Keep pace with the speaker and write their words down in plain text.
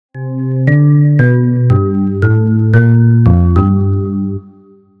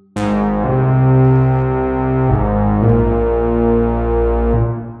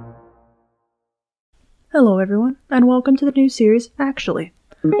welcome to the new series, Actually,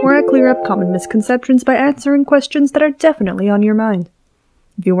 where I clear up common misconceptions by answering questions that are definitely on your mind.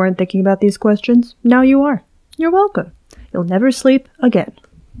 If you weren't thinking about these questions, now you are. You're welcome. You'll never sleep again.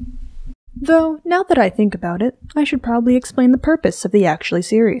 Though, now that I think about it, I should probably explain the purpose of the Actually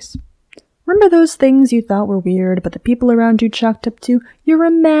series. Remember those things you thought were weird, but the people around you chalked up to you're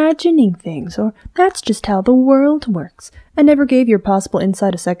imagining things, or that's just how the world works, and never gave your possible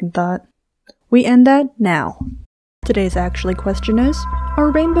insight a second thought? We end that now. Today's Actually question is,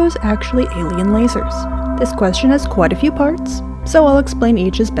 are rainbows actually alien lasers? This question has quite a few parts, so I'll explain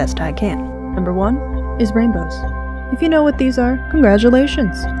each as best I can. Number 1 is rainbows. If you know what these are,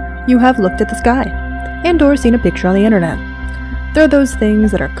 congratulations! You have looked at the sky, and or seen a picture on the internet. They're those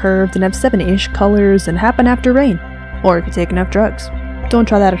things that are curved and have 7-ish colors and happen after rain, or if you take enough drugs. Don't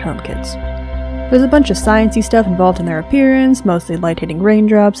try that at home, kids. There's a bunch of sciencey stuff involved in their appearance, mostly light-hitting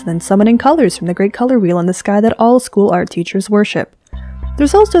raindrops, and then summoning colors from the great color wheel in the sky that all school art teachers worship.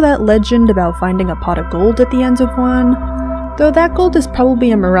 There's also that legend about finding a pot of gold at the end of one, though that gold is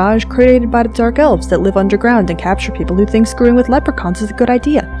probably a mirage created by the dark elves that live underground and capture people who think screwing with leprechauns is a good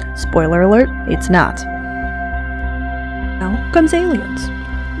idea. Spoiler alert, it's not. Now comes aliens.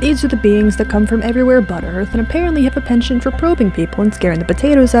 These are the beings that come from everywhere but Earth and apparently have a penchant for probing people and scaring the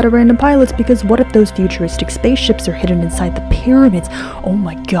potatoes out of random pilots because what if those futuristic spaceships are hidden inside the pyramids? Oh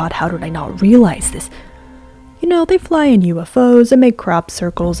my god, how did I not realize this? You know, they fly in UFOs and make crop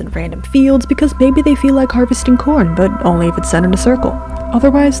circles in random fields because maybe they feel like harvesting corn, but only if it's set in a circle.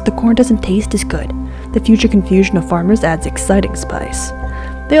 Otherwise, the corn doesn't taste as good. The future confusion of farmers adds exciting spice.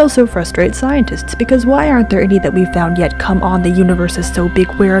 They also frustrate scientists, because why aren't there any that we've found yet? Come on, the universe is so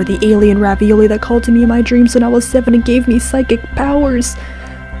big. Where are the alien ravioli that called to me in my dreams when I was 7 and gave me psychic powers?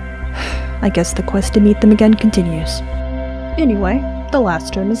 I guess the quest to meet them again continues. Anyway, the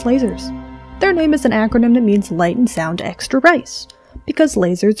last term is lasers. Their name is an acronym that means light and sound extra rice, because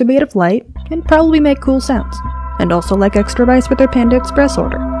lasers are made of light and probably make cool sounds, and also like extra rice with their Panda Express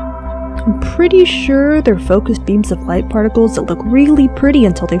order. I'm pretty sure they're focused beams of light particles that look really pretty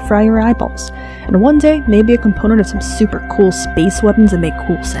until they fry your eyeballs, and one day maybe a component of some super cool space weapons that make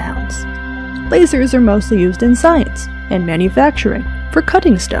cool sounds. Lasers are mostly used in science and manufacturing, for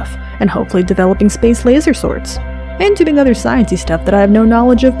cutting stuff, and hopefully developing space laser swords, and doing other sciencey stuff that I have no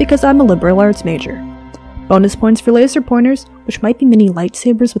knowledge of because I'm a liberal arts major. Bonus points for laser pointers, which might be mini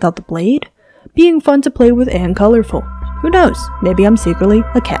lightsabers without the blade, being fun to play with and colorful. Who knows, maybe I'm secretly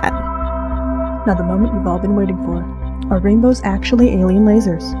a cat. Now the moment you've all been waiting for. Are rainbows actually alien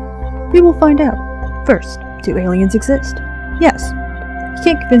lasers? We will find out. First, do aliens exist? Yes. You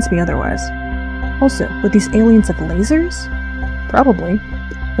can't convince me otherwise. Also, would these aliens have lasers? Probably.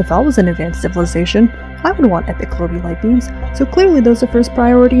 If I was an advanced civilization, I would want epic floaty light beams, so clearly those are first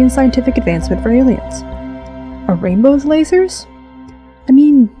priority in scientific advancement for aliens. Are rainbows lasers? I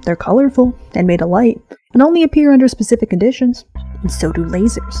mean, they're colorful, and made of light, and only appear under specific conditions. And so do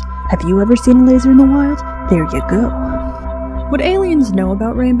lasers. Have you ever seen a laser in the wild? There you go. Would aliens know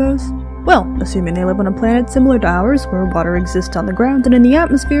about rainbows? Well, assuming they live on a planet similar to ours, where water exists on the ground and in the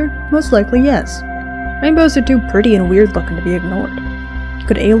atmosphere, most likely yes. Rainbows are too pretty and weird looking to be ignored.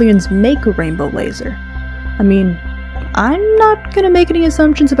 Could aliens make a rainbow laser? I mean, I'm not gonna make any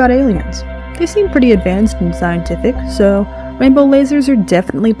assumptions about aliens. They seem pretty advanced and scientific, so rainbow lasers are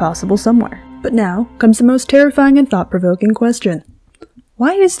definitely possible somewhere. But now comes the most terrifying and thought-provoking question.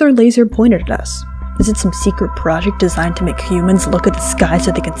 Why is their laser pointed at us? Is it some secret project designed to make humans look at the sky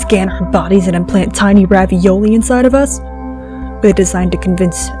so they can scan our bodies and implant tiny ravioli inside of us? Are they designed to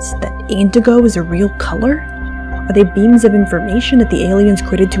convince us that indigo is a real color? Are they beams of information that the aliens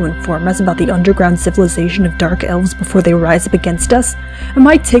created to inform us about the underground civilization of dark elves before they rise up against us? Am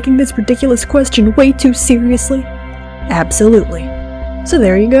I taking this ridiculous question way too seriously? Absolutely. So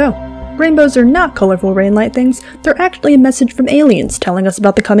there you go. Rainbows are not colorful rainlight things, they're actually a message from aliens telling us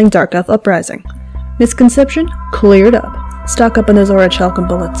about the coming Dark Elf uprising. Misconception? Cleared up. Stock up on those aura chalcum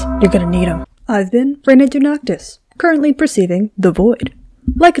bullets, you're gonna need them. I've been ReynaduNoctis, currently perceiving the void.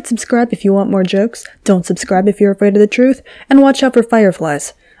 Like and subscribe if you want more jokes, don't subscribe if you're afraid of the truth, and watch out for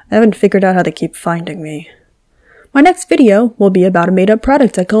fireflies. I haven't figured out how they keep finding me. My next video will be about a made-up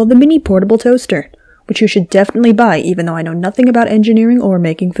product I call the Mini Portable Toaster, which you should definitely buy even though I know nothing about engineering or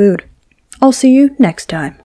making food. I'll see you next time.